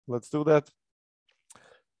let's do that.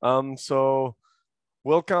 So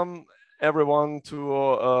welcome everyone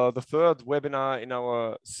to the third webinar in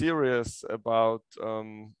our series about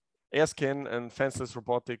AIRSKIN and fenceless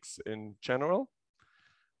robotics in general.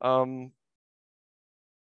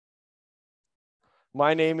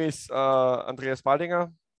 My name is Andreas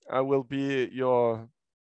Baldinger. I will be your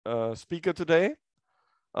speaker today,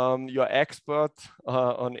 your expert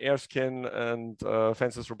on AIRSKIN and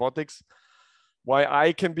fenceless robotics. Why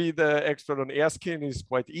I can be the expert on AIRSKIN is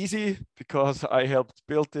quite easy, because I helped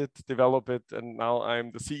build it, develop it, and now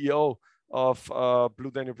I'm the CEO of Blue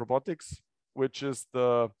DANUBE Robotics, which is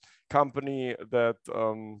the company that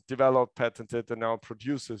developed, patented, and now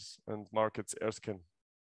produces and markets AIRSKIN.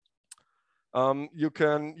 You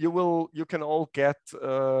can all get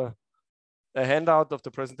a handout of the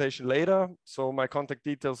presentation later, so my contact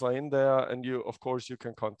details are in there, and of course you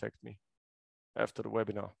can contact me after the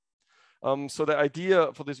webinar. So the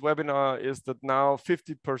idea for this webinar is that now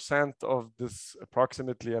 50% of this,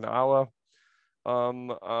 approximately an hour,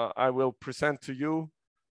 I will present to you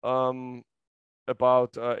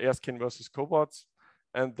about AIRSKIN versus Cobots.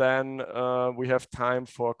 And then we have time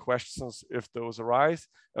for questions if those arise,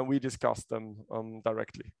 and we discuss them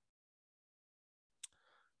directly.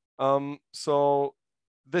 So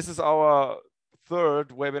this is our third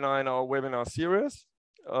webinar in our webinar series.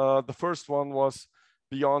 The first one was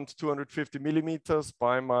beyond 250 millimeters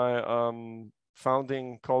by my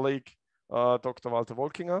founding colleague, Dr. Walter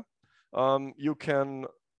Wolkinger. You can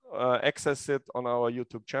access it on our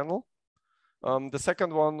YouTube channel. The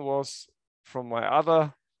second one was from my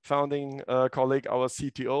other founding colleague, our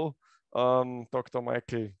CTO, Dr.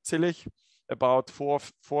 Michael Zillich, about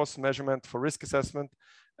force measurement for risk assessment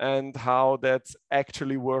and how that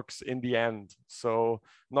actually works in the end. So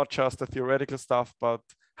not just the theoretical stuff, but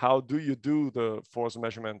how do you do the force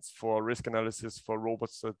measurements for risk analysis for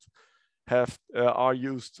robots that are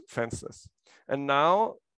used fenceless. And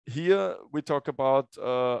now here we talk about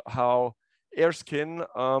how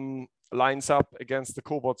AIRSKIN lines up against the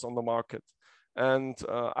cobots on the market. And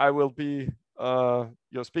I will be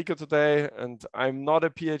your speaker today, and I'm not a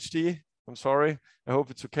PhD, I'm sorry, I hope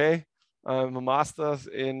it's okay. I'm a master's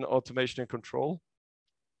in automation and control.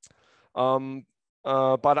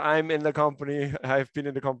 But I'm in the company, I've been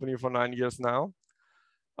in the company for 9 years now.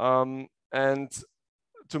 And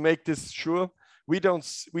to make this sure,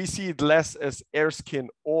 we see it less as AIRSKIN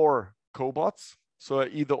or cobots, so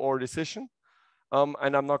either or decision.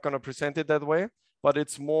 And I'm not going to present it that way, but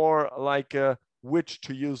it's more like which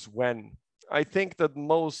to use when. I think that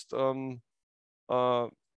most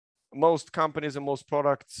companies and most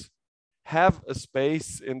products have a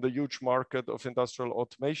space in the huge market of industrial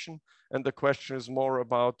automation, and the question is more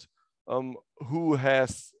about who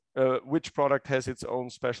has which product has its own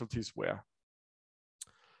specialties where.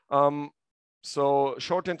 So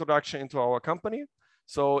short introduction into our company.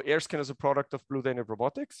 So AIRSKIN is a product of Blue DANUBE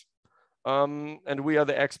Robotics. And we are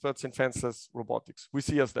the experts in fenceless robotics. We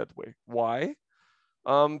see us that way. Why?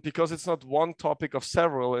 Because it's not one topic of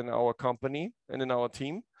several in our company and in our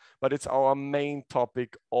team, but it's our main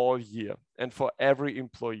topic all year and for every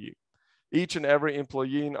employee. Each and every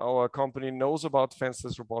employee in our company knows about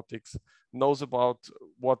fenceless robotics, knows about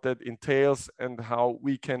what that entails and how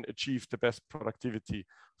we can achieve the best productivity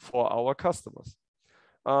for our customers.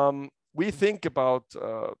 We think about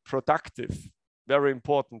productive, very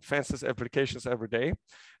important fenceless applications every day.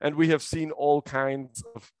 And we have seen all kinds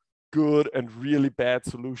of good and really bad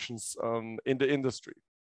solutions in the industry.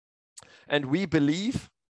 And we believe,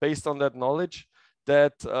 based on that knowledge,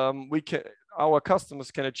 that our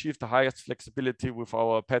customers can achieve the highest flexibility with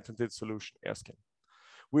our patented solution, AIRSKIN.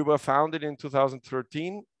 We were founded in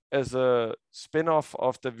 2013 as a spin-off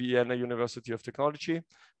of the Vienna University of Technology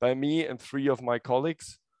by me and 3 of my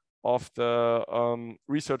colleagues of the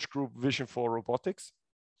research group Vision for Robotics.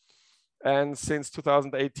 And since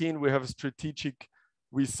 2018, we have a strategic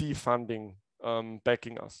VC funding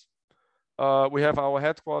backing us. We have our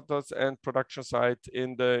headquarters and production site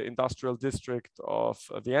in the industrial district of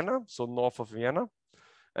Vienna, so north of Vienna.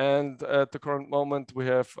 And at the current moment, we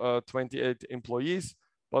have 28 employees,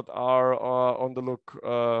 but are on the look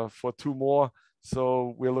for 2 more.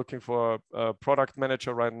 So we're looking for a product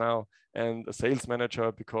manager right now and a sales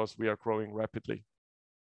manager because we are growing rapidly.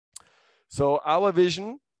 So our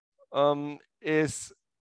vision is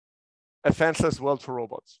a fenceless world for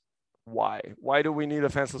robots. Why? Why do we need a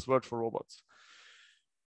fenceless world for robots?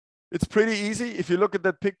 It's pretty easy. If you look at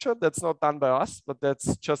that picture, that's not done by us, but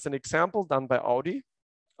that's just an example done by Audi.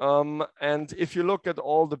 And if you look at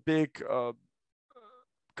all the big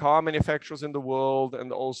car manufacturers in the world,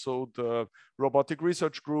 and also the robotic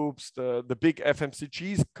research groups, the big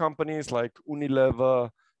FMCG companies like Unilever,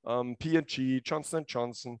 P&G, Johnson &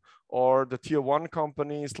 Johnson, or the tier 1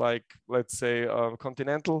 companies like, let's say,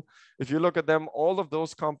 Continental. If you look at them, all of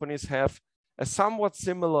those companies have a somewhat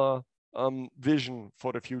similar vision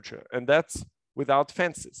for the future, and that's without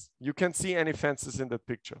fences. You can't see any fences in that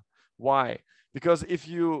picture. Why? Because if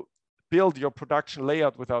you build your production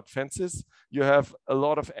layout without fences, you have a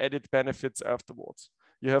lot of added benefits afterwards.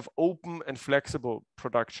 You have open and flexible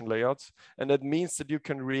production layouts, and that means that you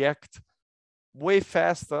can react way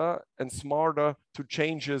faster and smarter to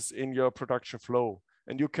changes in your production flow.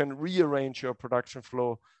 And you can rearrange your production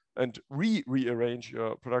flow and rearrange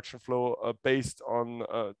your production flow based on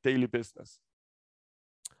daily business.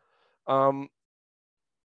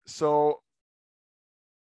 So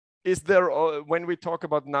is there, when we talk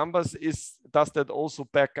about numbers, does that also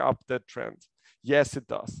back up that trend? Yes, it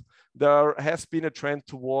does. There has been a trend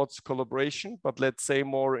towards collaboration, but let's say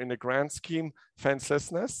more in a grand scheme,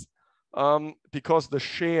 fencelessness, because the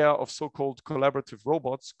share of so-called collaborative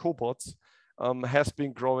robots, cobots, has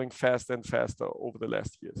been growing faster and faster over the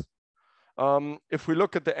last years. If we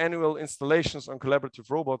look at the annual installations on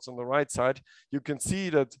collaborative robots on the right side, you can see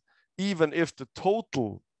that even if the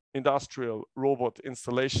total industrial robot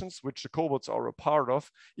installations, which the cobots are a part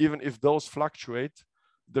of, even if those fluctuate,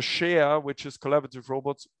 the share, which is collaborative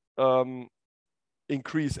robots,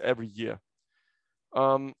 increase every year.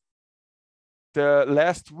 The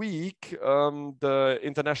last week, the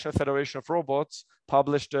International Federation of Robots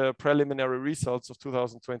published the preliminary results of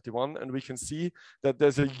 2021, and we can see that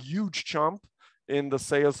there's a huge jump in the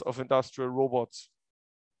sales of industrial robots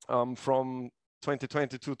from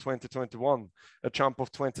 2020 to 2021, a jump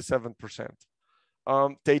of 27%.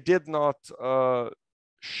 They did not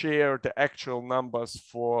share the actual numbers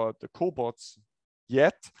for the cobots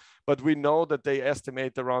yet, but we know that they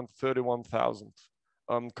estimate around 31,000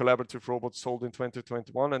 collaborative robots sold in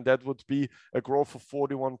 2021, and that would be a growth of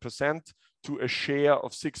 41% to a share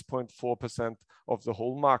of 6.4% of the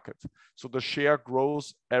whole market. So the share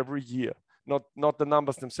grows every year, not the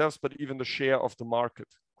numbers themselves, but even the share of the market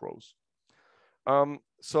grows.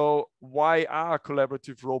 So why are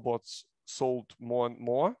collaborative robots sold more and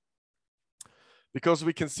more? Because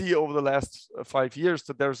we can see over the last 5 years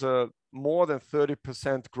that there's a more than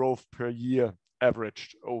 30% growth per year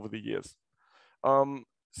averaged over the years.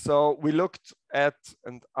 So we looked at,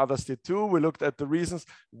 and others did too, we looked at the reasons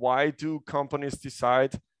why do companies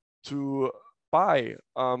decide to buy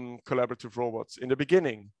collaborative robots in the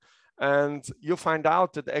beginning. And you find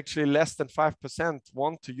out that actually less than 5%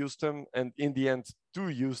 want to use them, and in the end do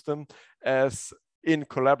use them as in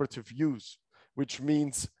collaborative use, which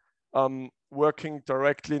means working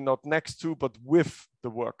directly not next to, but with the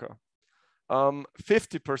worker.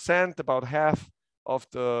 50%, about half of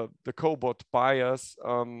the cobot buyers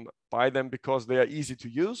buy them because they are easy to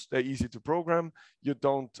use, they're easy to program. You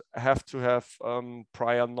don't have to have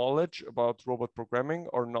prior knowledge about robot programming,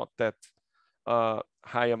 or not that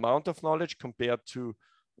high amount of knowledge compared to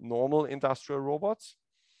normal industrial robots.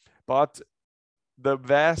 But the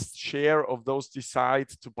vast share of those decide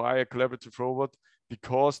to buy a collaborative robot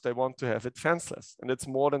because they want to have it fenceless, and it's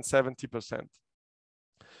more than 70%.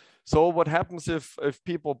 So what happens if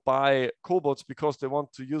people buy cobots because they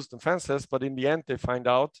want to use them fenceless, but in the end they find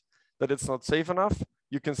out that it's not safe enough?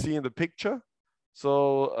 You can see in the picture.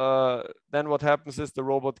 So then what happens is the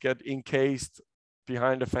robot get encased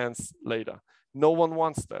behind the fence later. No one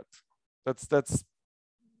wants that. That's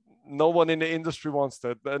no one in the industry wants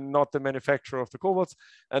that, and not the manufacturer of the cobots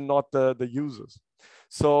and not the users.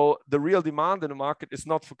 So the real demand in the market is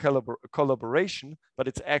not for collaboration, but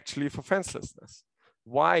it's actually for fencelessness.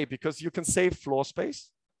 Why? Because you can save floor space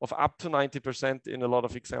of up to 90% in a lot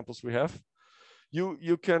of examples we have.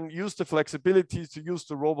 You can use the flexibility to use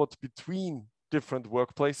the robot between different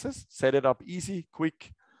workplaces, set it up easy,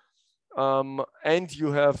 quick, and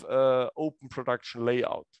you have an open production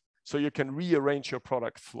layout. So you can rearrange your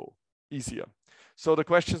product flow easier. So the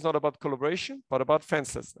question is not about collaboration, but about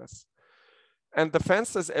fencelessness. And the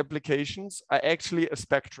fenceless applications are actually a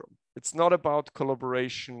spectrum. It's not about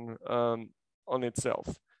collaboration on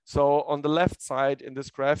itself. So on the left side in this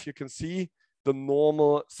graph, you can see the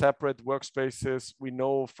normal separate workspaces we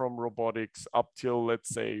know from robotics up till, let's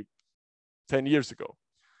say, 10 years ago.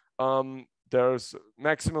 There's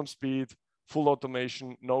maximum speed, full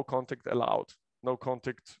automation, no contact allowed, no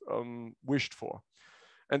contact wished for.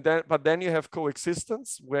 But then you have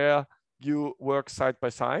coexistence where you work side by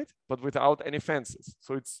side, but without any fences.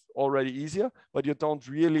 So it's already easier, but you don't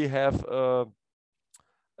really have a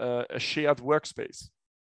shared workspace.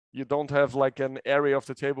 You don't have like an area of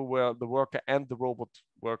the table where the worker and the robot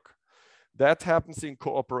work. That happens in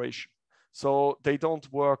cooperation. So they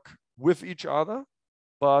don't work with each other,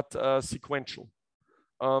 but sequential.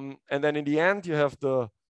 And then in the end, you have the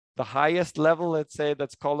highest level, let's say,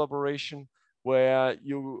 that's collaboration, where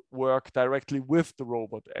you work directly with the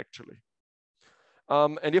robot, actually.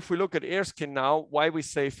 And if we look at AIRSKIN now, why we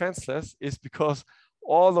say fenceless is because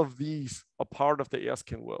all of these are part of the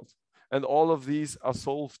AIRSKIN world. And all of these are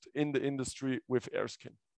solved in the industry with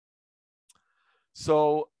AIRSKIN.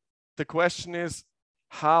 So the question is,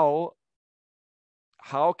 how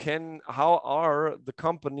are the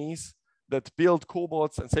companies that build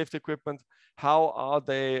cobots and safety equipment, how are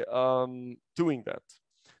they doing that?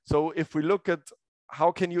 So if we look at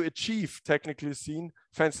how can you achieve, technically seen,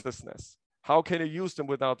 fencelessness? How can you use them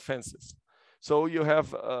without fences? So you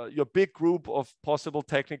have your big group of possible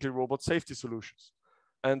technically robot safety solutions.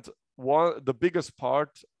 And the biggest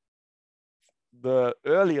part, the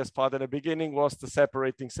earliest part in the beginning, was the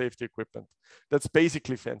separating safety equipment. That's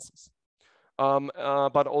basically fences,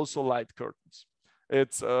 but also light curtains.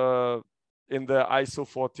 It's in the ISO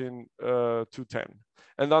 14210.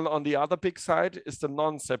 And then on the other big side is the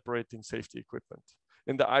non-separating safety equipment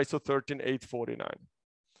in the ISO 13849.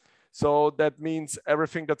 So that means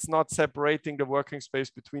everything that's not separating the working space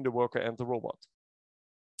between the worker and the robot.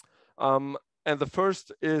 And the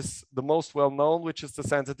first is the most well-known, which is the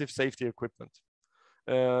sensitive safety equipment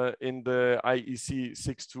in the IEC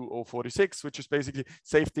 62046, which is basically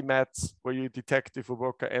safety mats where you detect if a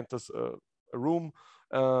worker enters a room,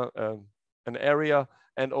 an area,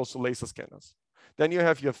 and also laser scanners. Then you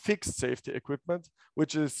have your fixed safety equipment,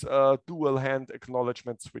 which is dual hand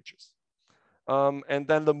acknowledgement switches. And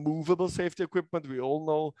then the movable safety equipment, we all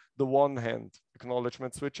know the one hand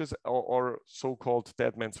acknowledgement switches or so-called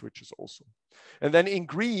deadman switches also. And then in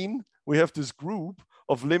green, we have this group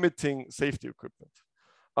of limiting safety equipment.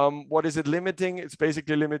 What is it limiting? It's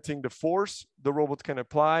basically limiting the force the robot can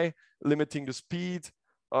apply, limiting the speed,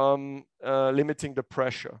 limiting the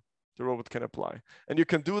pressure the robot can apply. And you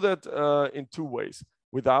can do that in two ways: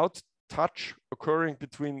 without touch occurring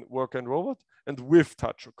between worker and robot, and with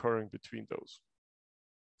touch occurring between those.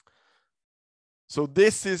 So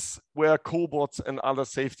this is where cobots and other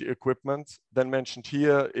safety equipment then mentioned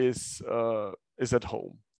here is at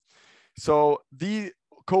home. So the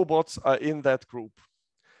cobots are in that group.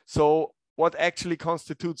 So what actually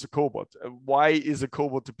constitutes a cobot? Why is a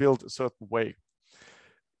cobot built a certain way?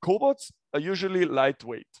 Cobots are usually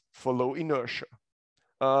lightweight for low inertia.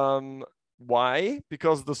 Why?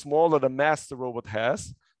 Because the smaller the mass the robot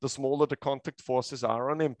has, the smaller the contact forces are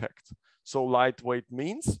on impact. So lightweight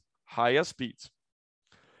means higher speed.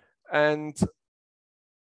 And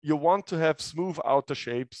you want to have smooth outer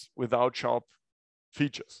shapes without sharp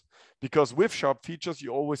features. Because with sharp features, you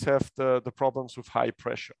always have the problems with high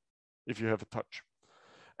pressure if you have a touch.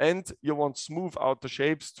 And you want smooth outer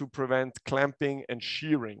shapes to prevent clamping and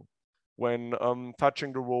shearing when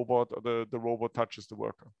touching the robot or the robot touches the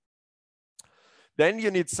worker. Then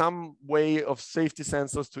you need some way of safety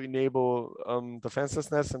sensors to enable the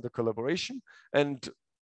fencelessness and the collaboration. And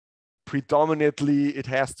predominantly, it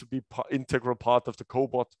has to be integral part of the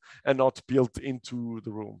cobot and not built into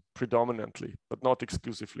the room, predominantly, but not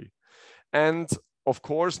exclusively. And of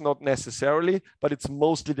course, not necessarily, but it's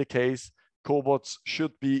mostly the case. Cobots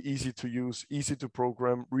should be easy to use, easy to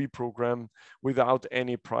program, reprogram without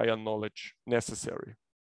any prior knowledge necessary.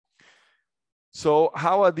 So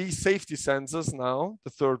how are these safety sensors now, the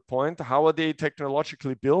third point, how are they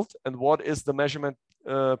technologically built and what is the measurement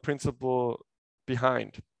principle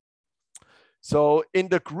behind? So in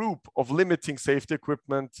the group of limiting safety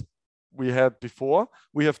equipment we had before,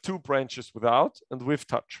 we have two branches: without and with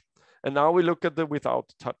touch. And now we look at the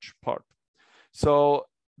without touch part. So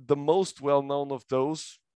the most well-known of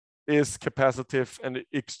those is capacitive and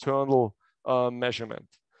external measurement.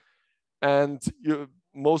 And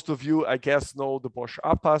most of you, I guess, know the Bosch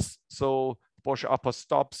APAS. So Bosch APAS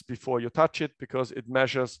stops before you touch it because it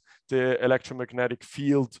measures the electromagnetic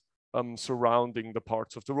field surrounding the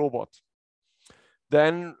parts of the robot.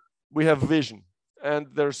 Then we have vision, and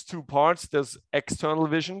there's two parts. There's external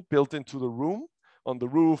vision built into the room, on the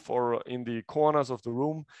roof or in the corners of the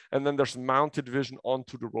room, and then there's mounted vision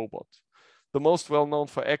onto the robot. The most well-known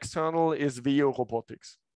for external is VO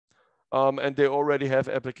Robotics. And they already have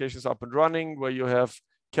applications up and running where you have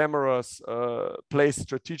cameras placed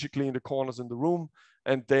strategically in the corners in the room,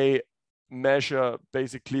 and they measure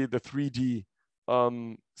basically the 3D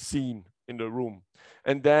scene in the room.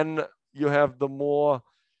 And then you have the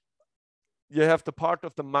part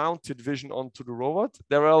of the mounted vision onto the robot.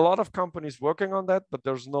 There are a lot of companies working on that, but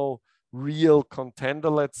there's no real contender,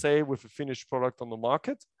 let's say, with a finished product on the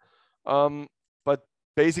market. But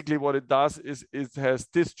basically what it does is it has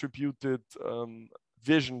distributed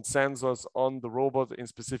vision sensors on the robot in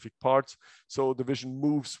specific parts, so the vision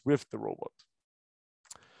moves with the robot.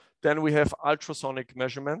 Then we have ultrasonic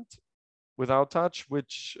measurement without touch,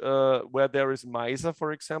 which where there is Meiser,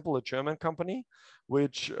 for example, a German company,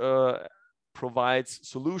 which provides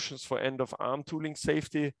solutions for end-of-arm tooling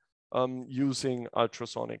safety using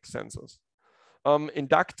ultrasonic sensors.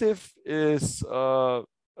 Inductive is a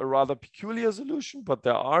rather peculiar solution, but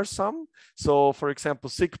there are some. So, for example,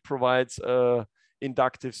 SICK provides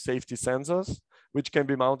inductive safety sensors, which can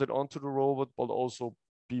be mounted onto the robot, but also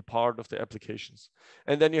be part of the applications.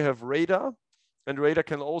 And then you have radar, and radar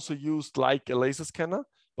can also used like a laser scanner,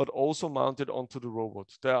 but also mounted onto the robot.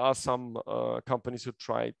 There are some companies who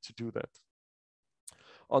try to do that.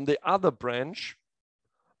 On the other branch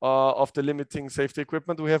of the limiting safety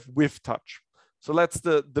equipment, we have with touch. So that's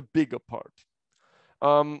the bigger part.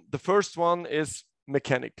 The first one is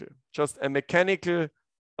mechanical, just a mechanical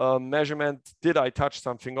measurement. Did I touch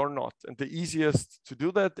something or not? And the easiest to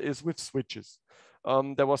do that is with switches.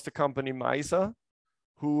 There was the company Meiser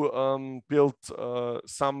who built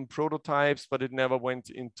some prototypes, but it never went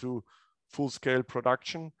into full-scale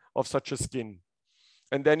production of such a skin.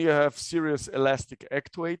 And then you have serious elastic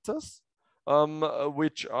actuators,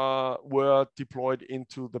 which were deployed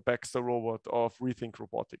into the Baxter robot of Rethink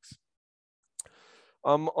Robotics.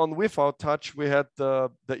 On without touch, we had the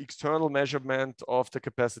external measurement of the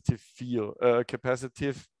capacitive field,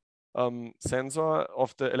 capacitive sensor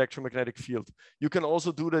of the electromagnetic field. You can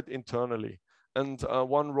also do that internally. And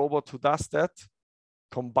one robot who does that,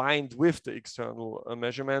 combined with the external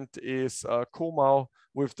measurement, is Cobots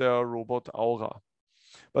with their robot Aura.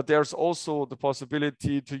 But there's also the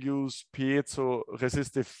possibility to use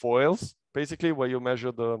piezo-resistive foils, basically, where you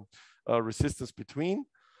measure the resistance between.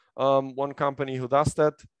 One company who does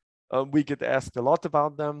that, we get asked a lot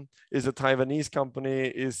about them, is a Taiwanese company,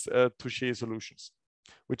 is Touché Solutions,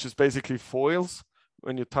 which is basically foils.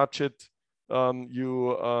 When you touch it,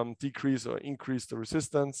 you decrease or increase the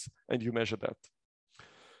resistance, and you measure that.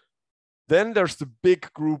 Then there's the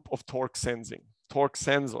big group of torque sensing, torque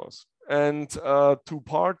sensors. And two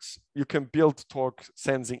parts, you can build torque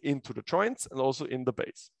sensing into the joints and also in the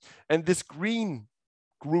base. And this green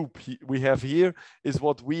group we have here is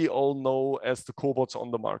what we all know as the cobots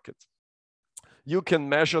on the market. You can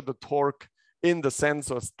measure the torque in the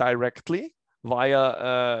sensors directly via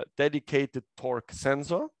a dedicated torque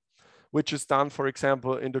sensor, which is done, for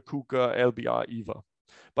example, in the KUKA LBR EVA.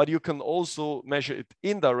 But you can also measure it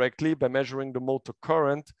indirectly by measuring the motor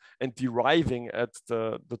current and deriving at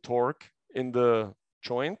the torque in the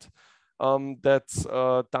joint. That's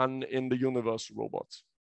done in the universal robots.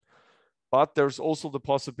 But there's also the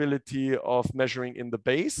possibility of measuring in the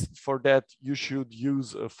base. For that, you should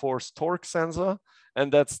use a force torque sensor.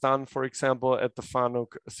 And that's done, for example, at the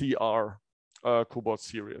FANUC CR Cobot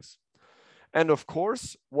series. And of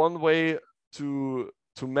course, one way to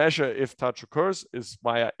measure if touch occurs is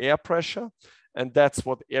via air pressure. And that's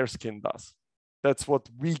what AIRSKIN does. That's what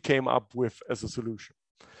we came up with as a solution.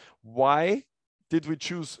 Why did we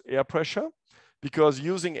choose air pressure? Because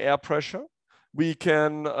using air pressure, we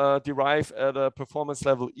can derive at a performance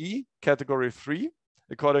level E, category 3,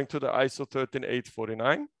 according to the ISO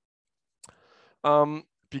 13849.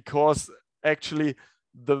 Because actually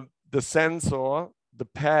the sensor, the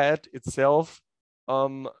pad itself,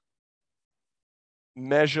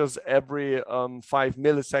 measures every 5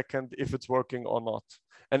 milliseconds if it's working or not.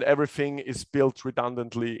 And everything is built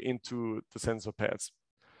redundantly into the sensor pads.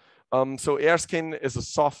 So AIRSKIN is a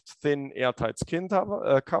soft, thin, airtight skin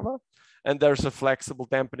cover. And there's a flexible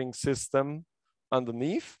dampening system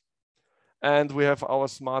underneath. And we have our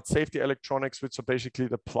smart safety electronics, which are basically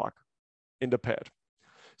the plug in the pad.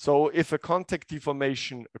 So if a contact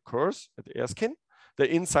deformation occurs at AIRSKIN, the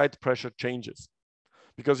inside pressure changes.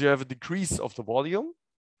 Because you have a decrease of the volume,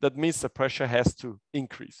 that means the pressure has to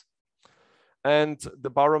increase. And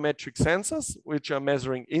the barometric sensors, which are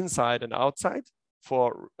measuring inside and outside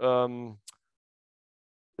for to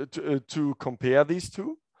compare these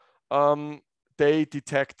two, they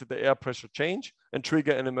detect the air pressure change and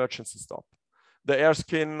trigger an emergency stop. The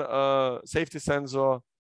AIRSKIN safety sensor,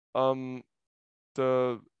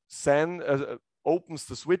 opens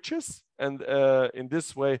the switches and in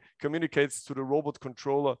this way communicates to the robot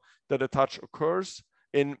controller that a touch occurs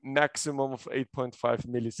in maximum of 8.5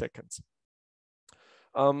 milliseconds.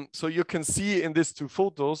 So you can see in these two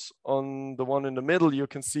photos, on the one in the middle, you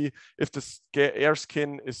can see if the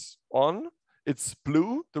AIRSKIN is on, it's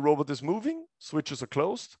blue, the robot is moving, switches are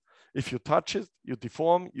closed. If you touch it, you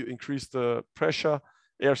deform, you increase the pressure,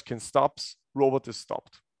 AIRSKIN stops, robot is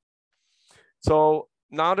stopped. So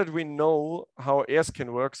now that we know how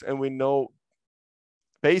AIRSKIN works and we know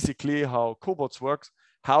basically how Cobots works,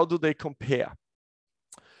 how do they compare?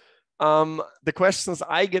 The questions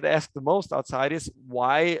I get asked the most outside is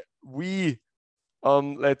why we,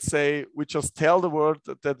 let's say, we just tell the world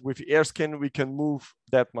that with AIRSKIN we can move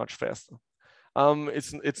that much faster.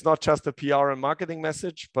 It's not just a PR and marketing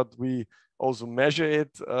message, but we also measure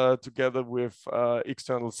it together with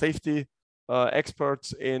external safety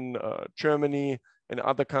experts in Germany and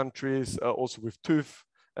other countries, also with TÜV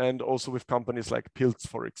and also with companies like Pilz,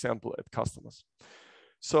 for example, at customers.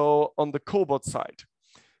 So on the Cobot side,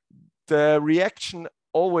 the reaction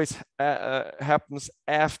always happens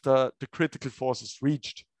after the critical force is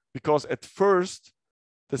reached, because at first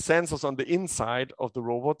the sensors on the inside of the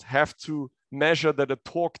robot have to measure that a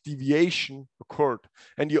torque deviation occurred,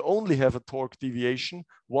 and you only have a torque deviation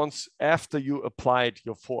once after you applied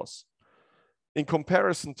your force. In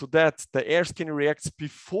comparison to that, the AIRSKIN reacts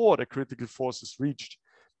before the critical force is reached,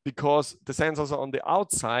 because the sensors are on the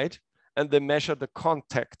outside and they measure the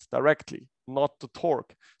contact directly, not the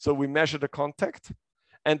torque. So we measure the contact,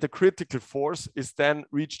 and the critical force is then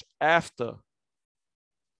reached after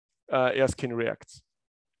AIRSKIN reacts.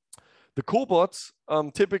 The Cobots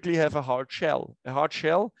typically have a hard shell. A hard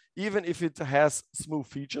shell, even if it has smooth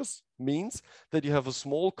features, means that you have a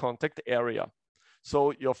small contact area.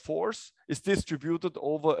 So your force is distributed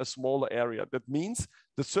over a smaller area. That means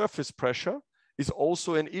the surface pressure is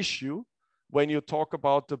also an issue when you talk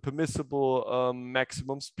about the permissible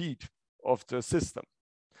maximum speed of the system.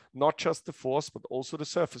 Not just the force, but also the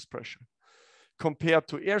surface pressure. Compared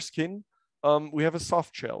to AIRSKIN, we have a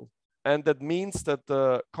soft shell. And that means that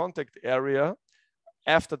the contact area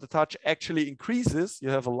after the touch actually increases. You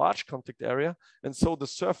have a large contact area. And so the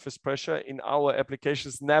surface pressure in our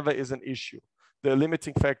applications never is an issue. The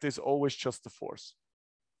limiting factor is always just the force.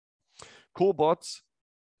 Cobots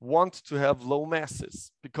want to have low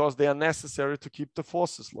masses because they are necessary to keep the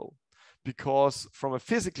forces low. Because from a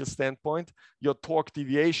physical standpoint, your torque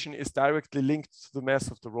deviation is directly linked to the mass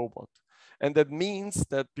of the robot. And that means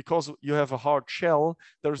that because you have a hard shell,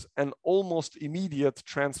 there's an almost immediate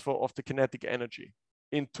transfer of the kinetic energy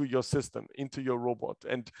into your system, into your robot,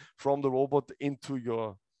 and from the robot into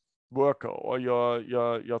your worker or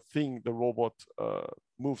your thing the robot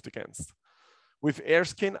moved against. With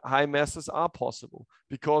AIRSKIN, high masses are possible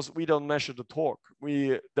because we don't measure the torque.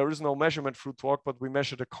 There is no measurement through torque, but we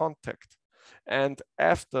measure the contact. And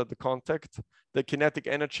after the contact, the kinetic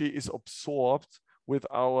energy is absorbed with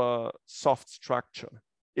our soft structure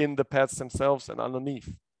in the pads themselves and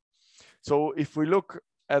underneath. So if we look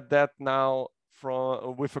at that now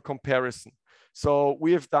with a comparison. So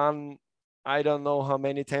we have done, I don't know how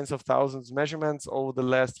many tens of thousands of measurements over the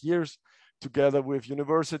last years, together with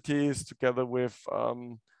universities, together with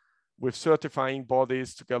certifying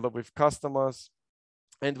bodies, together with customers.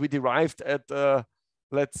 And we derived at,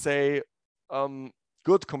 let's say,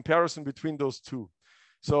 good comparison between those two.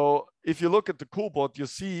 So if you look at the Cobot, you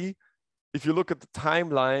see, if you look at the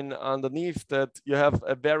timeline underneath, that you have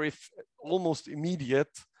a very almost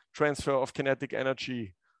immediate transfer of kinetic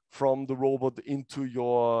energy from the robot into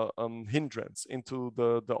your hindrance, into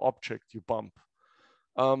the object you bump.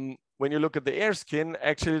 When you look at the AIRSKIN,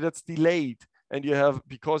 actually that's delayed, and you have,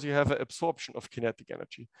 because you have an absorption of kinetic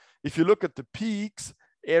energy. If you look at the peaks,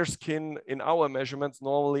 AIRSKIN in our measurements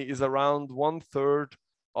normally is around 1/3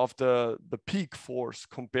 of the peak force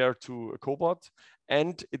compared to a Cobot,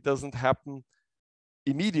 and it doesn't happen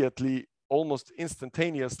immediately, almost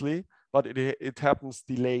instantaneously, but it happens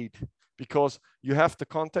delayed because you have the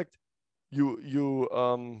contact,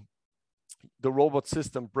 the robot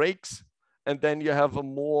system breaks, and then you have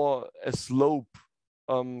a slope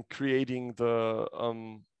creating the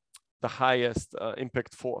highest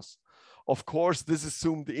impact force. Of course, this is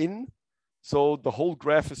zoomed in, so the whole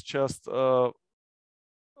graph is just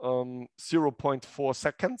 0.4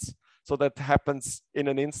 seconds. So that happens in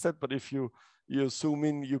an instant, but if you zoom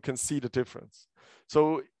in, you can see the difference.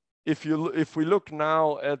 So if we look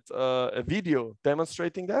now at a video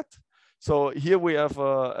demonstrating that, so here we have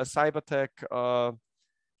a Cybertech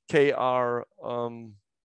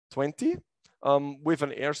KR20 with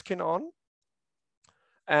an AIRSKIN on,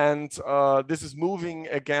 and this is moving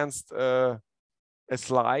against a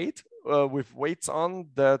slide with weights on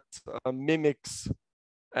that mimics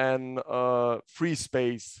an free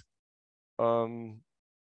space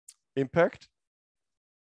impact.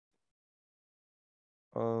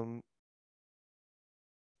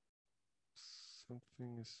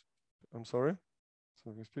 Something is, I'm sorry,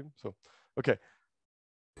 something is beeping. So, okay.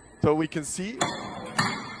 So we can see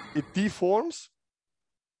it deforms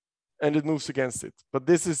and it moves against it. But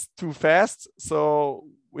this is too fast, so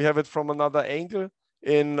we have it from another angle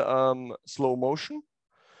in slow motion.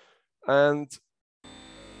 And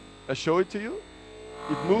I show it to you.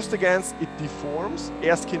 It moves against, it deforms,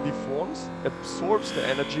 AIRSKIN deforms, absorbs the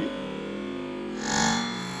energy.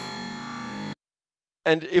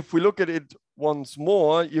 And if we look at it once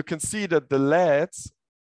more, you can see that the LEDs,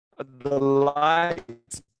 the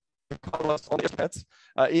lights, the colors on the pads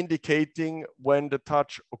are indicating when the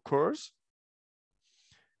touch occurs.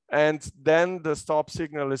 And then the stop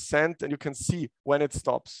signal is sent and you can see when it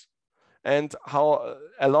stops and how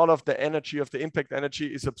a lot of the energy of the impact energy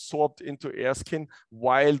is absorbed into AIRSKIN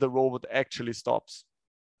while the robot actually stops.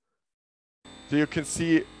 So you can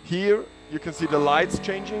see here, you can see the lights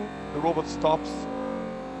changing, the robot stops,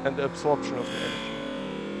 and the absorption of the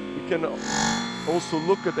energy. We can also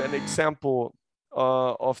look at an example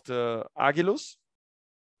of the Agilus.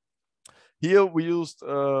 Here we used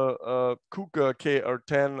KUKA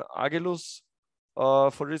KR10 Agilus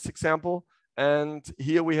for this example. And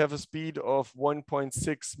here we have a speed of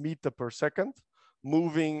 1.6 meter per second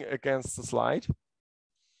moving against the slide.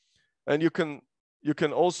 And you can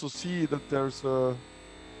also see that there's a,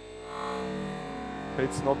 okay,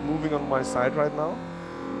 it's not moving on my side right now.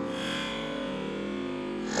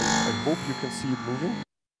 I hope you can see it moving.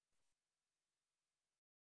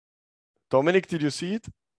 Dominic, did you see it?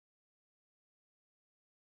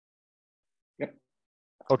 Yep.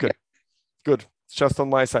 Okay, yep. Good. It's just on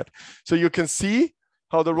my side. So you can see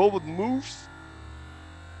how the robot moves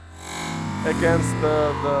against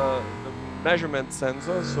the measurement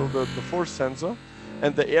sensor, so the force sensor,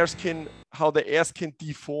 and the AIRSKIN, how the AIRSKIN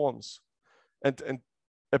deforms and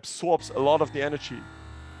absorbs a lot of the energy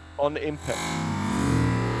on impact.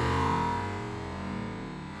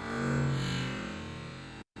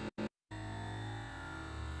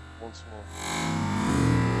 Once more.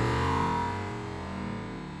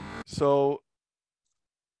 So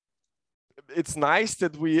it's nice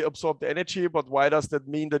that we absorb the energy, but why does that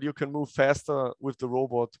mean that you can move faster with the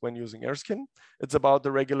robot when using AIRSKIN? It's about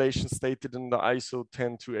the regulation stated in the ISO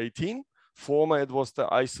 10218. Former, it was the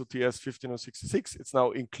ISO TS 15066. It's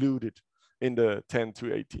now included in the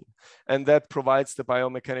 10218. And that provides the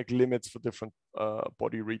biomechanical limits for different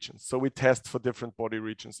body regions. So we test for different body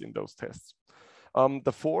regions in those tests.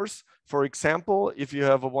 The force, for example, if you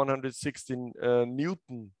have a 116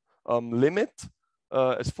 Newton limit,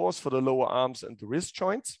 as force for the lower arms and the wrist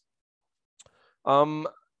joints.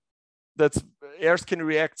 That's AIRSKIN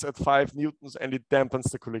reacts at 5 newtons and it dampens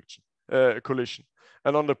the collision.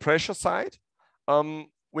 And on the pressure side,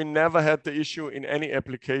 we never had the issue in any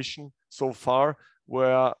application so far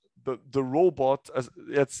where the robot,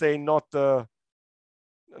 let's say not the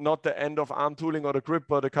end of arm tooling or the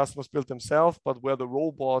gripper the customers built themselves, but where the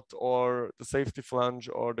robot or the safety flange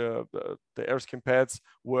or the AIRSKIN pads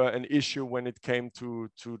were an issue when it came to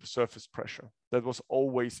the surface pressure. That was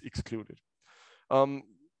always excluded.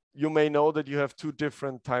 You may know that you have two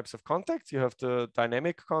different types of contacts. You have the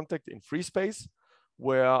dynamic contact in free space,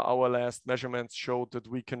 where our last measurements showed that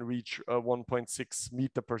we can reach 1.6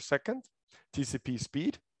 meter per second TCP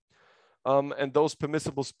speed. And those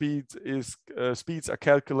permissible speeds are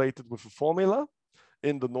calculated with a formula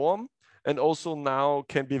in the norm, and also now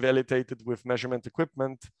can be validated with measurement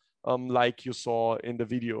equipment, like you saw in the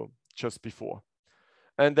video just before.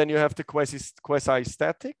 And then you have the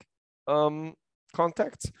quasi-static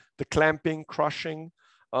contacts, the clamping, crushing.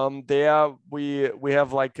 There we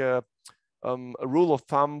have like a rule of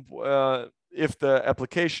thumb. If the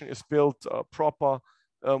application is built proper,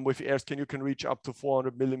 with AIRSKIN, you can reach up to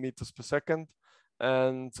 400 millimeters per second.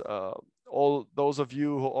 And all those of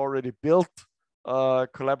you who already built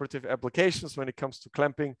collaborative applications when it comes to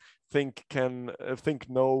clamping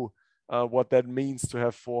know what that means to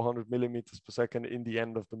have 400 millimeters per second in the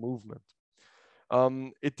end of the movement.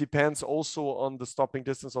 It depends also on the stopping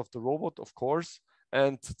distance of the robot, of course,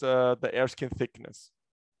 and the AIRSKIN thickness.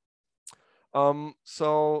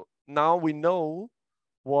 So now we know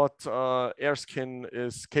what AIRSKIN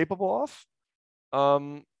is capable of,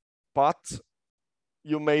 but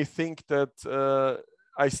you may think that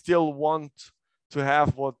I still want to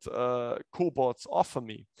have what Cobots offer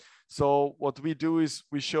me. So what we do is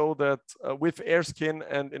we show that with AIRSKIN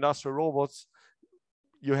and industrial robots,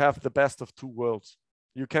 you have the best of two worlds.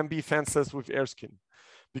 You can be fenceless with AIRSKIN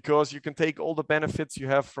because you can take all the benefits you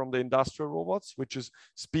have from the industrial robots, which is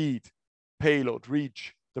speed, payload,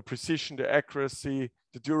 reach, the precision, the accuracy,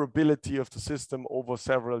 the durability of the system over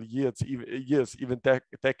several years, even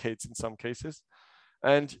decades in some cases.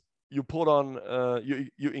 And you put on,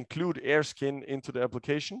 you include AIRSKIN into the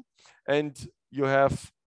application, and you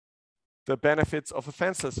have the benefits of a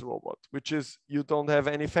fenceless robot, which is you don't have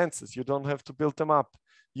any fences, you don't have to build them up.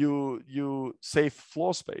 You save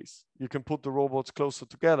floor space. You can put the robots closer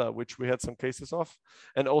together, which we had some cases of,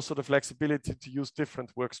 and also the flexibility to use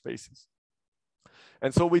different workspaces.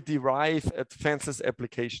 And so we derive at fenceless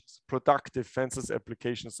applications, productive fenceless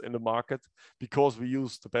applications in the market, because we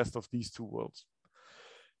use the best of these two worlds.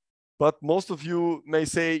 But most of you may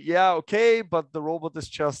say, yeah, okay, but the robot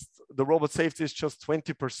safety is just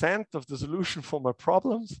 20% of the solution for my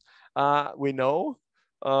problems. We know.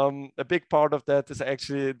 A big part of that is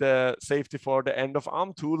actually the safety for the end of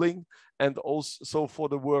arm tooling, and also for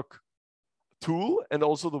the work tool and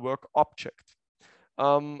also the work object.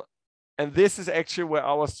 And this is actually where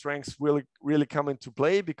our strengths really come into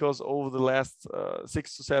play, because over the last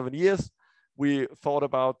 6 to 7 years, we thought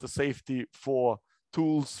about the safety for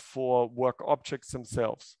tools, for work objects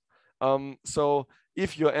themselves. So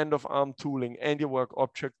if your end of arm tooling and your work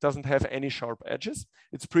object doesn't have any sharp edges,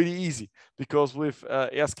 it's pretty easy, because with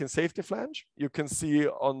AIRSKIN safety flange, you can see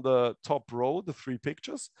on the top row, the 3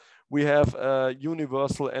 pictures, we have a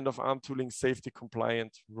universal end of arm tooling safety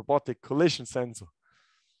compliant robotic collision sensor.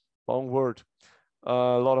 Long word, a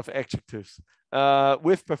lot of adjectives,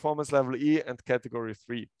 with performance level E and category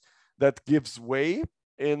 3. That gives way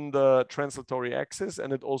in the translatory axis,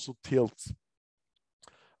 and it also tilts.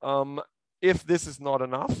 If this is not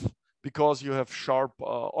enough, because you have sharp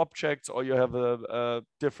objects, or you have a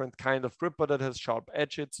different kind of gripper that has sharp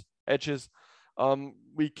edges,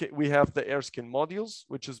 we have the AIRSKIN modules,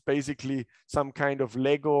 which is basically some kind of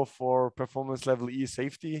Lego for performance level E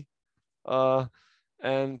safety.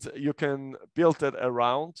 And you can build it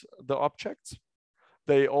around the objects.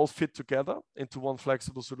 They all fit together into one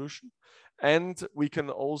flexible solution. And we can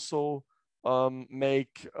also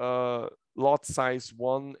make lot size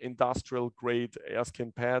 1 industrial grade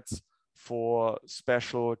AIRSKIN pads for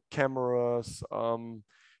special cameras,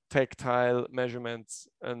 tactile measurements,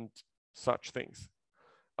 and such things.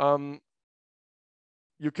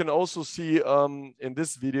 You can also see in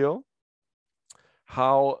this video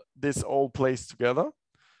how this all plays together.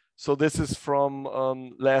 So this is from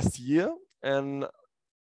last year, and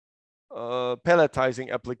pelletizing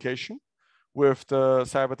application with the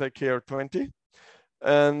Cybertech KR20.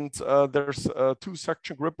 And there's 2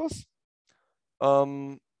 suction grippers.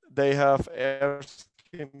 They have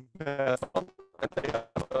AIRSKIN pads on, and they have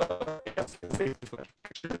AIRSKIN safety flange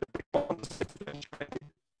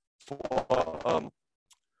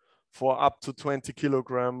for up to 20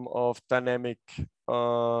 kilogram of dynamic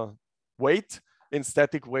weight. In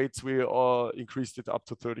static weights, we increased it up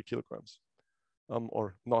to 30 kilograms,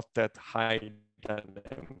 or not that high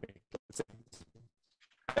dynamic.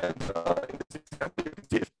 And in this example, you can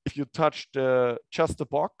see if you touch just the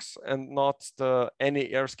box and not any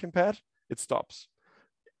AIRSKIN pad, it stops.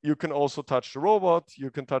 You can also touch the robot. You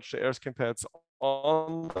can touch the AIRSKIN pads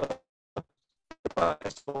on the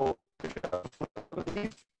device. So if you have a foot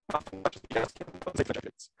underneath, nothing touches the AIRSKIN.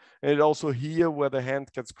 And it also here, where the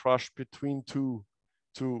hand gets crushed between two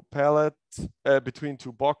pallets, between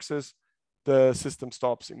 2 boxes, the system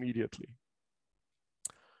stops immediately.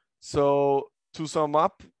 So to sum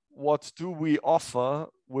up, what do we offer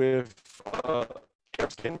with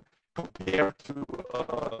AIRSKIN compared to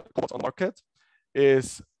Cobots on the market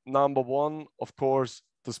is, number 1, of course,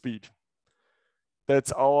 the speed.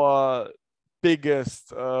 That's our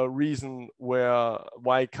biggest reason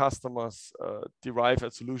why customers derive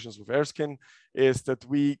at solutions with AIRSKIN, is that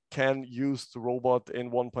we can use the robot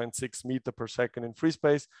in 1.6 meter per second in free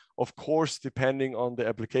space, of course, depending on the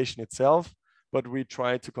application itself. But we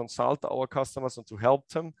try to consult our customers and to help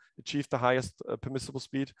them achieve the highest permissible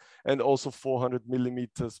speed, and also 400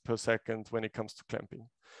 millimeters per second when it comes to clamping.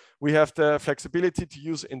 We have the flexibility to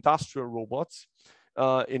use industrial robots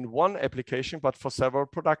in one application, but for several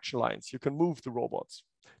production lines. You can move the robots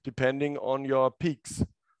depending on your peaks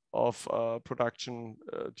of production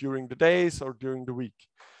during the days or during the week.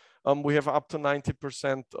 We have up to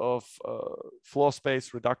 90% of floor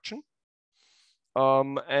space reduction.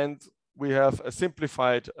 And we have a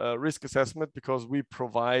simplified risk assessment, because we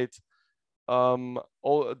provide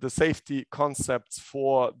all the safety concepts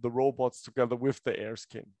for the robots together with the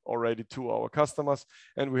AIRSKIN already to our customers.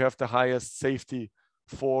 And we have the highest safety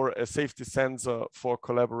for a safety sensor for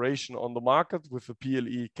collaboration on the market with a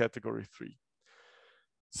PLE category 3.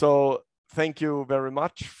 So thank you very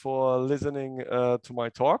much for listening to my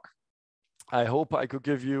talk. I hope I could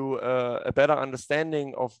give you a better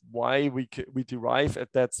understanding of why we derive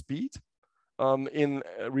at that speed in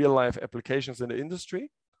real life applications in the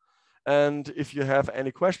industry. And if you have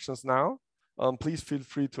any questions now, please feel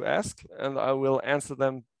free to ask, and I will answer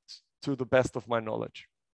them to the best of my knowledge.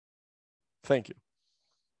 Thank you.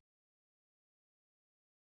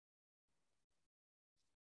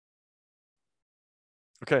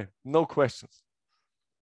 Okay, no questions.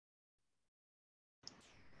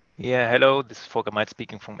 Yeah, hello, this is Volker Meitz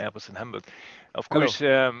speaking from Airbus in Hamburg. Of course,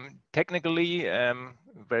 technically,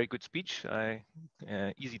 very good speech,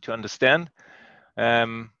 easy to understand.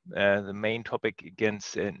 The main topic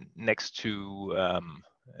against next to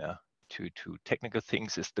technical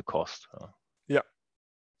things is the cost. Yeah.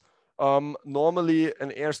 Normally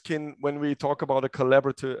an AIRSKIN, when we talk about a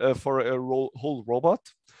collaborative for a whole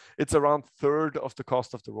robot, it's around 1/3 of the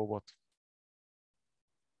cost of the robot.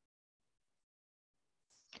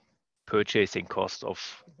 Purchasing cost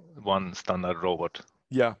of one standard robot.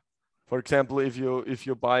 Yeah. For example, if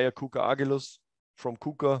you buy a KUKA Agilus from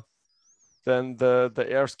KUKA, then the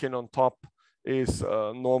AIRSKIN on top is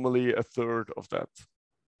normally 1/3 of that.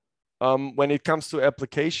 When it comes to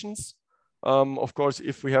applications, of course,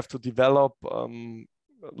 if we have to develop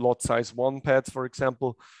lot size 1 pads, for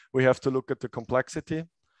example, we have to look at the complexity.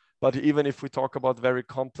 But even if we talk about very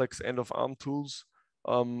complex end-of-arm tools,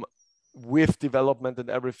 with development and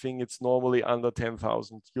everything, it's normally under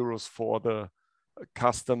 10,000 euros for the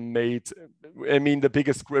custom made. I mean, the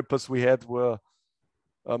biggest grippers we had were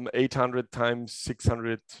 800 ×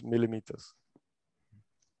 600 millimeters.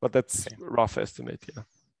 But that's okay. Rough estimate, yeah.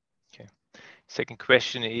 Okay. Second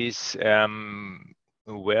question is,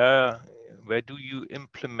 where do you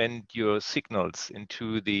implement your signals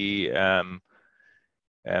into the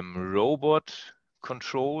robot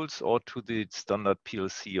controls or to the standard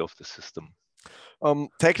PLC of the system?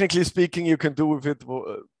 Technically speaking, you can do with it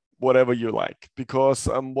whatever you like, because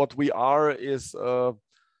what we are is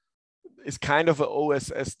kind of an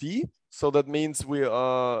OSSD. So that means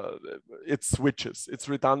it's switches, it's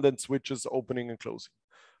redundant switches opening and closing.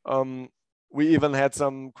 We even had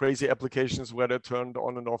some crazy applications where they turned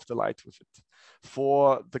on and off the light with it.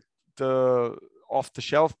 For the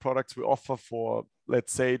off-the-shelf products we offer for,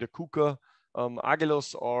 let's say, the KUKA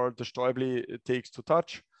Agilus or the Stäubli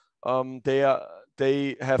TX2Touch,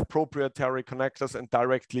 they have proprietary connectors and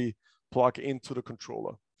directly plug into the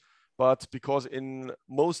controller. But because in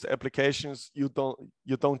most applications you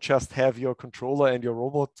don't just have your controller and your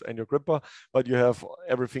robot and your gripper, but you have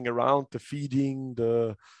everything around, the feeding,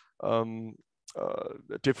 the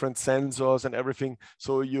different sensors and everything.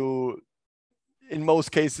 So in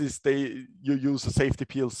most cases you use a safety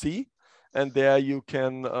PLC, and there you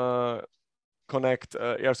can connect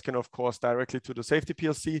AIRSKIN, of course, directly to the safety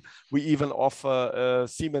PLC. We even offer a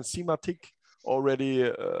Siemens CMATIC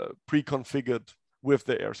already pre-configured with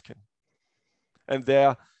the AIRSKIN. And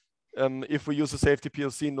there, if we use a safety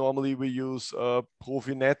PLC, normally we use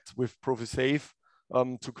Profinet with ProfiSafe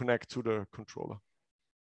to connect to the controller.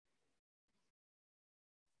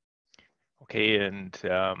 Okay, and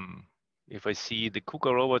if I see the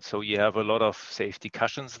KUKA robot, so you have a lot of safety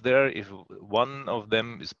cushions there. If one of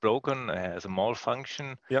them is broken, has a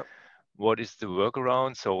malfunction, yeah, what is the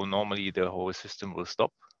workaround? So normally the whole system will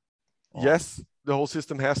stop? Yes, the whole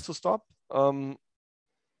system has to stop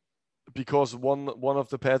because one of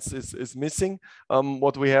the pads is missing.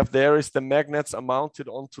 What we have there is the magnets are mounted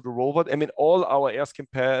onto the robot. I mean, all our AIRSKIN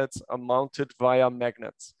pads are mounted via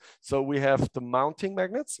magnets. So we have the mounting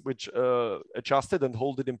magnets, which adjust it and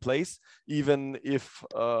hold it in place, even if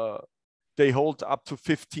they hold up to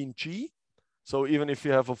 15 G. So even if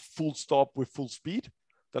you have a full stop with full speed,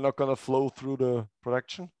 they're not going to flow through the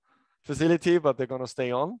production facility, but they're going to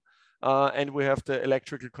stay on. And we have the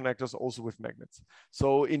electrical connectors also with magnets.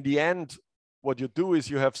 So in the end, what you do is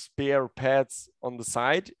you have spare pads on the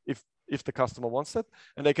side if the customer wants it,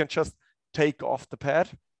 and they can just take off the pad,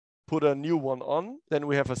 put a new one on. Then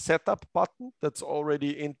we have a setup button that's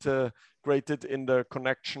already integrated in the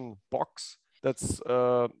connection box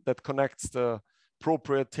that connects the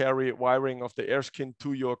proprietary wiring of the AIRSKIN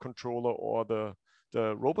to your controller or the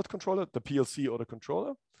robot controller, the PLC or the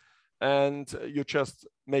controller. And you just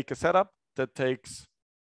make a setup that takes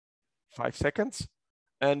 5 seconds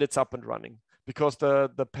and it's up and running. Because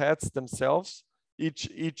the pads themselves, each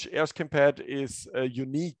AIRSKIN pad is a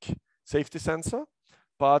unique safety sensor,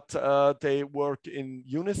 but they work in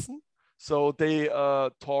unison. So they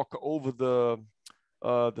talk over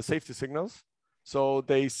the safety signals. So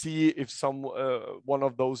they see if one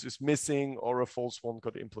of those is missing or a false one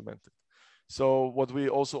got implemented. So what we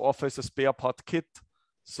also offer is a spare part kit.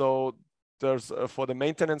 So there's for the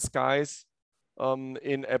maintenance guys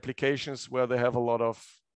in applications where they have a lot of,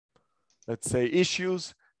 let's say,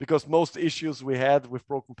 issues, because most issues we had with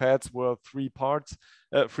broken pads were three kinds.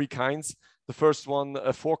 The first one,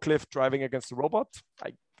 a forklift driving against a robot.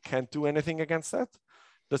 I can't do anything against that.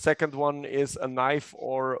 The second one is a knife,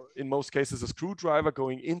 or in most cases, a screwdriver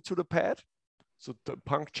going into the pad, so the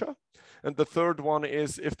puncture. And the third one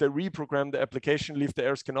is if they reprogram the application, leave the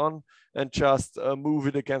AIRSKIN on, and just move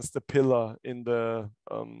it against the pillar in the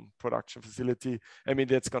production facility. I mean,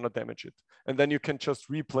 that's gonna damage it. And then you can just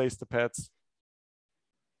replace the pads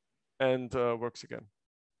and works again.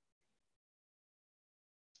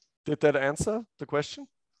 Did that answer the question?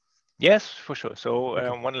 Yes, for sure. So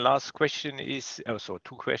okay. One last question is, so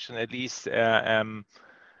two questions at least.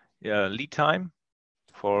 Lead time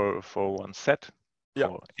for one set,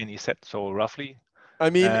 for any set, so roughly. I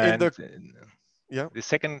mean, and the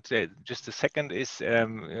second, just the second is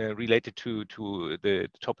related to the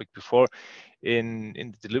topic before. In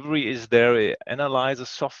the delivery, is there an analyzer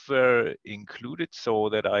software included so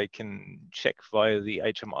that I can check via the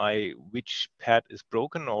HMI which pad is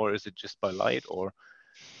broken, or is it just by light? Or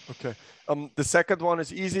okay, the second one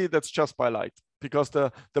is easy. That's just by light, because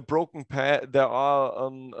the broken pad, there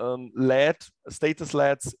are LED status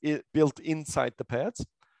LEDs built inside the pads,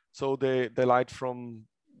 so they light from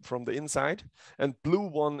the inside. And blue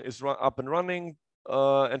one is up and running,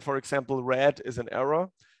 and for example, red is an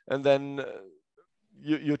error, and then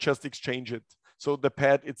you just exchange it. So the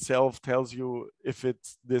pad itself tells you if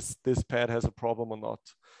it's this pad has a problem or not.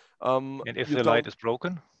 and if the light is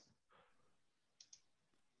broken?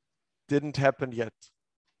 Didn't happen yet.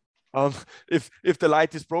 If the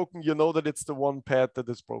light is broken, you know that it's the one pad that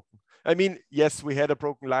is broken. I mean, yes, we had a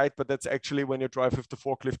broken light, but that's actually when you drive with the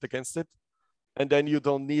forklift against it. And then you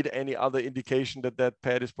don't need any other indication that that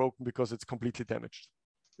pad is broken, because it's completely damaged.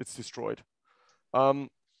 It's destroyed.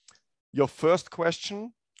 Your first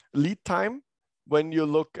question, lead time. When you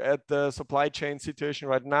look at the supply chain situation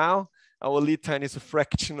right now, our lead time is a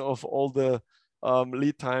fraction of all the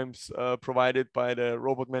lead times provided by the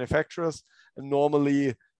robot manufacturers. And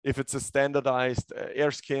normally, if it's a standardized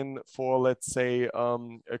AIRSKIN for, let's say, a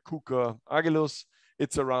KUKA Agilus,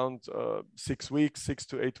 it's around 6 weeks, 6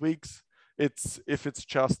 to 8 weeks. If it's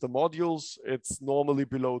just the modules, it's normally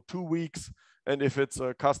below 2 weeks. And if it's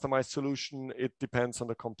a customized solution, it depends on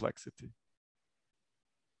the complexity.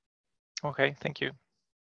 Okay, thank you.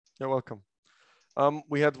 You're welcome.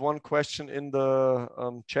 We had one question in the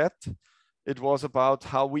chat. It was about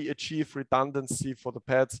how we achieve redundancy for the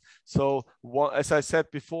pads. So as I said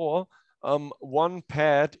before, one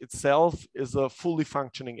pad itself is a fully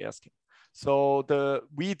functioning AIRSKIN. So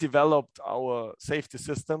we developed our safety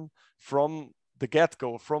system from the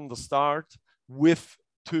get-go, from the start, with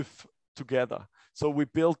TÜV together. So we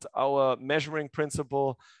built our measuring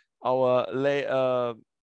principle, our layout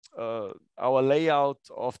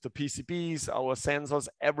of the PCBs, our sensors,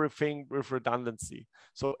 everything with redundancy.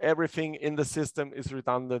 So everything in the system is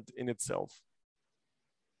redundant in itself.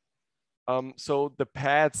 So the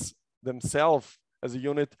pads themselves as a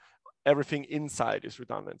unit, everything inside is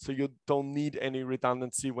redundant. So you don't need any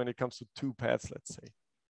redundancy when it comes to 2 pads, let's say.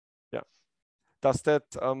 Yeah. Does that,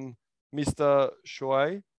 Mr.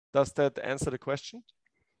 Shoai, does that answer the question?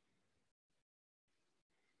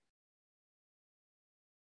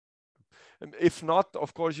 If not,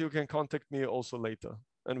 of course, you can contact me also later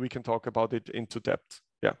and we can talk about it into depth.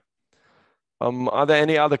 Yeah. Are there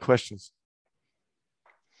any other questions?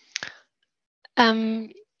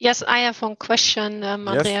 Yes, I have one question. Yes.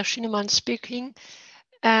 Andreas Schienemann speaking.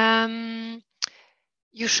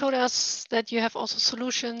 You showed us that you have also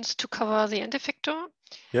solutions to cover the end effector.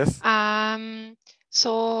 Yes.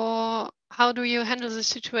 So how do you handle the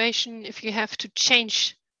situation if you have to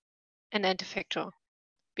change an end effector?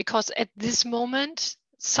 Because at this moment,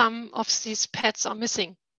 some of these pads are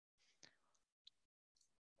missing.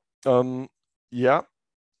 Yeah.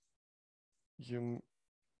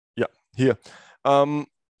 Here.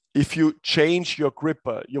 If you change your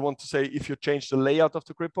gripper, you want to say if you change the layout of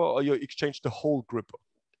the gripper or you exchange the whole gripper?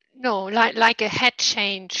 No, like a head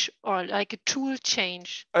change or like a tool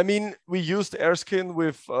change. I mean, we used AIRSKIN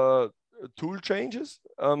with tool changes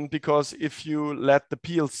because if you let the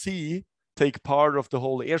PLC take part of the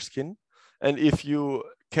whole AIRSKIN, and if you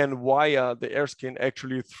can wire the AIRSKIN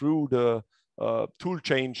actually through the tool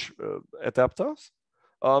change adapters,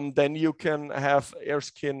 then you can have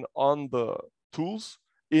AIRSKIN on the tools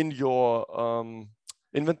in your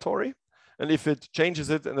inventory. And if it changes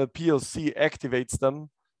it and the PLC activates them,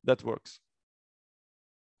 that works.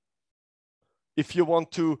 If you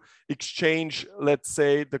want to exchange, let's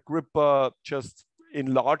say the gripper just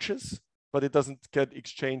enlarges, but it doesn't get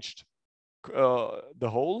exchanged the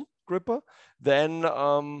whole gripper, then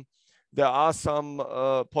there are some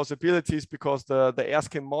possibilities because the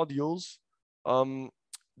AIRSKIN modules,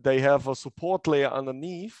 they have a support layer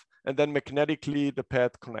underneath, and then magnetically the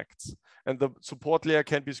pad connects, and the support layer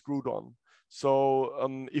can be screwed on.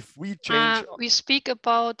 So if we change, we speak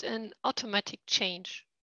about an automatic change.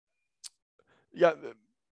 Yeah,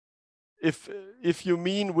 if you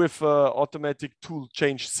mean with automatic tool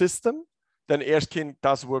change system, then AIRSKIN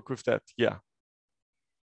does work with that. Yeah.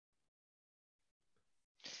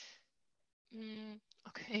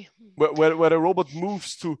 Okay. Where the robot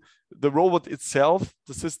moves to, the robot itself,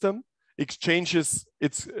 the system exchanges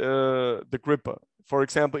its the gripper. For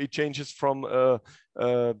example, it changes from a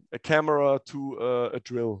camera to a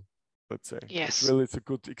drill, let's say. Yes. A drill is a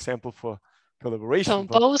good example for collaboration.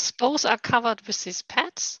 So both are covered with these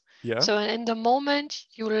pads. Yeah. So in the moment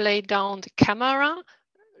you lay down the camera,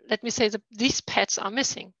 let me say that these pads are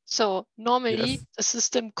missing. So normally the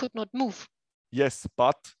system could not move. Yes,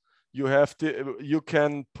 but you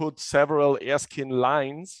can put several AIRSKIN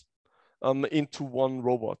lines into one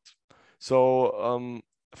robot. So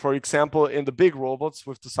for example, in the big robots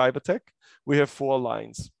with the Cybertech, we have 4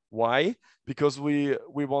 lines. Why? Because we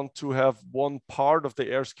want to have one part of the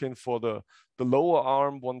AIRSKIN for the lower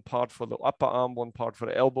arm, one part for the upper arm, one part for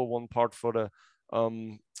the elbow, one part for the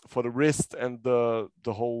wrist, and the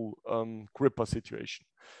whole gripper situation.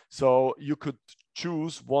 So you could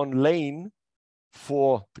choose one lane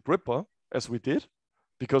for the gripper, as we did,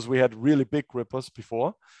 because we had really big grippers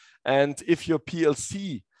before. And if your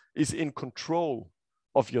PLC is in control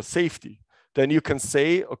of your safety, then you can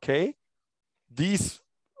say, okay, these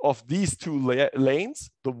 2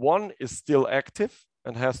 lanes, the one is still active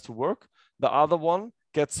and has to work. The other one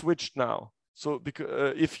gets switched now. So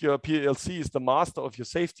because, if your PLC is the master of your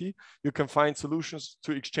safety, you can find solutions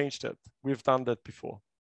to exchange that. We've done that before.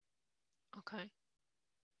 Okay.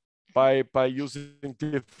 By using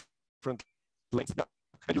different lanes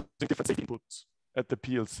and using different safety inputs at the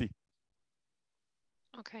PLC.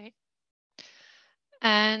 Okay.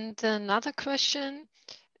 And another question,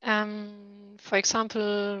 for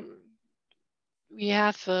example, we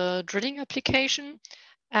have a drilling application,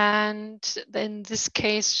 and in this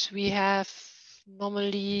case, we have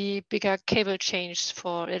normally bigger cable changes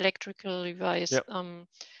for electrical device,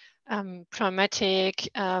 pneumatic,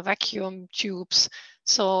 vacuum tubes.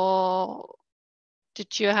 So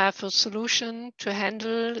did you have a solution to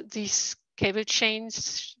handle these cable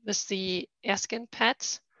chains with the AIRSKIN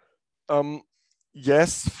pads?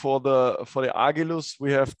 Yes, for the Agilus,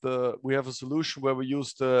 we have a solution where we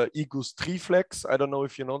use the EGUS Triflex. I don't know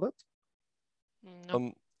if you know that.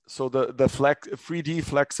 No. So the 3D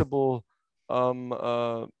flexible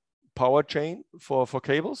power chain for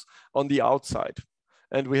cables on the outside,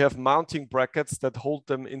 and we have mounting brackets that hold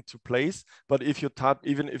them into place. But if you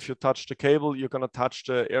even if you touch the cable, you're gonna touch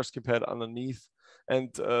the AIRSKIN pad underneath.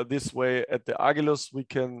 And this way, at the Agilus, we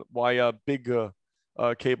can wire bigger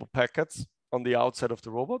cable packets on the outside of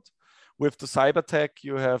the robot. With the Cybertech,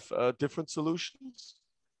 you have different solutions.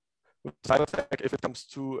 With Cybertech, if it comes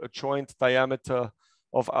to a joint diameter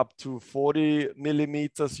of up to 40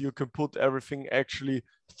 millimeters, you can put everything actually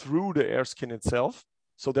through the AIRSKIN itself.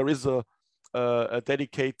 So there is a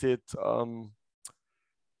dedicated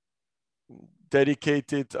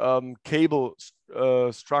cable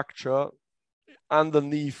structure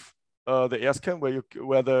underneath the AIRSKIN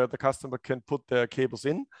where the customer can put their cables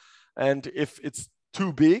in. And if it's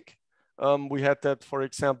too big, we had that, for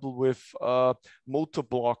example, with motor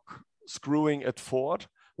block screwing at Ford.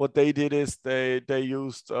 What they did is they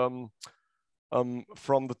used from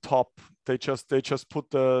the top. They just put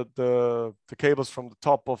the cables from the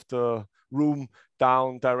top of the room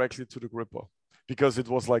down directly to the gripper, because it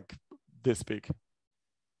was like this big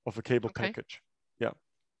of a cable package. Yeah.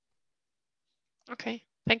 Okay,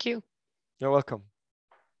 thank you. You're welcome.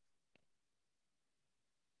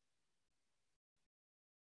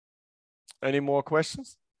 Any more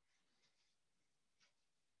questions?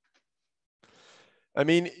 I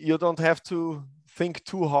mean, you don't have to think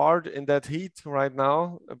too hard in that heat right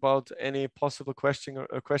now about any possible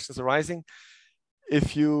questions arising.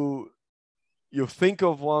 If you think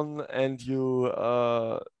of one and if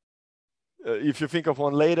you think of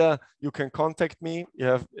one later, you can contact me.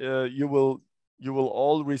 You will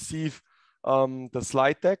all receive the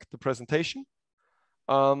slide deck, the presentation,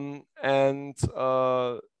 and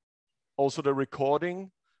also the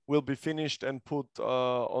recording will be finished and put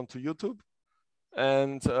onto YouTube.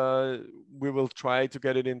 And we will try to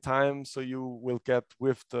get it in time, so you will get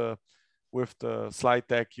with the slide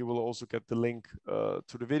deck, you will also get the link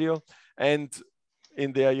to the video, and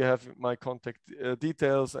in there you have my contact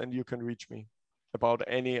details, and you can reach me. about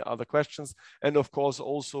any other questions. And of course,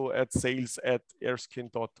 also at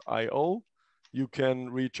sales@airskin.io, you can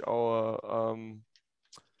reach our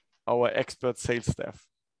expert sales staff.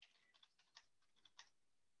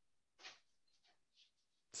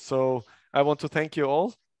 So I want to thank you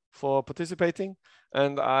all for participating,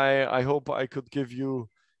 and I hope I could give you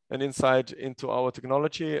an insight into our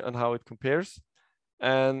technology and how it compares.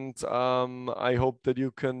 And I hope that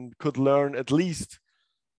you could learn at least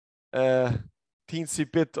a teensy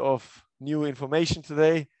bit of new information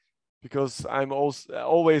today, because I'm also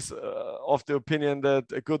always of the opinion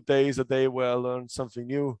that a good day is a day where I learn something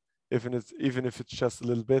new, even if it's just a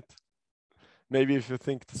little bit. Maybe if you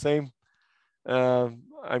think the same.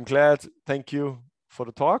 I'm glad. Thank you for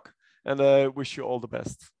the talk, and I wish you all the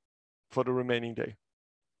best for the remaining day.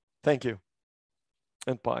 Thank you,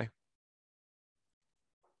 and bye.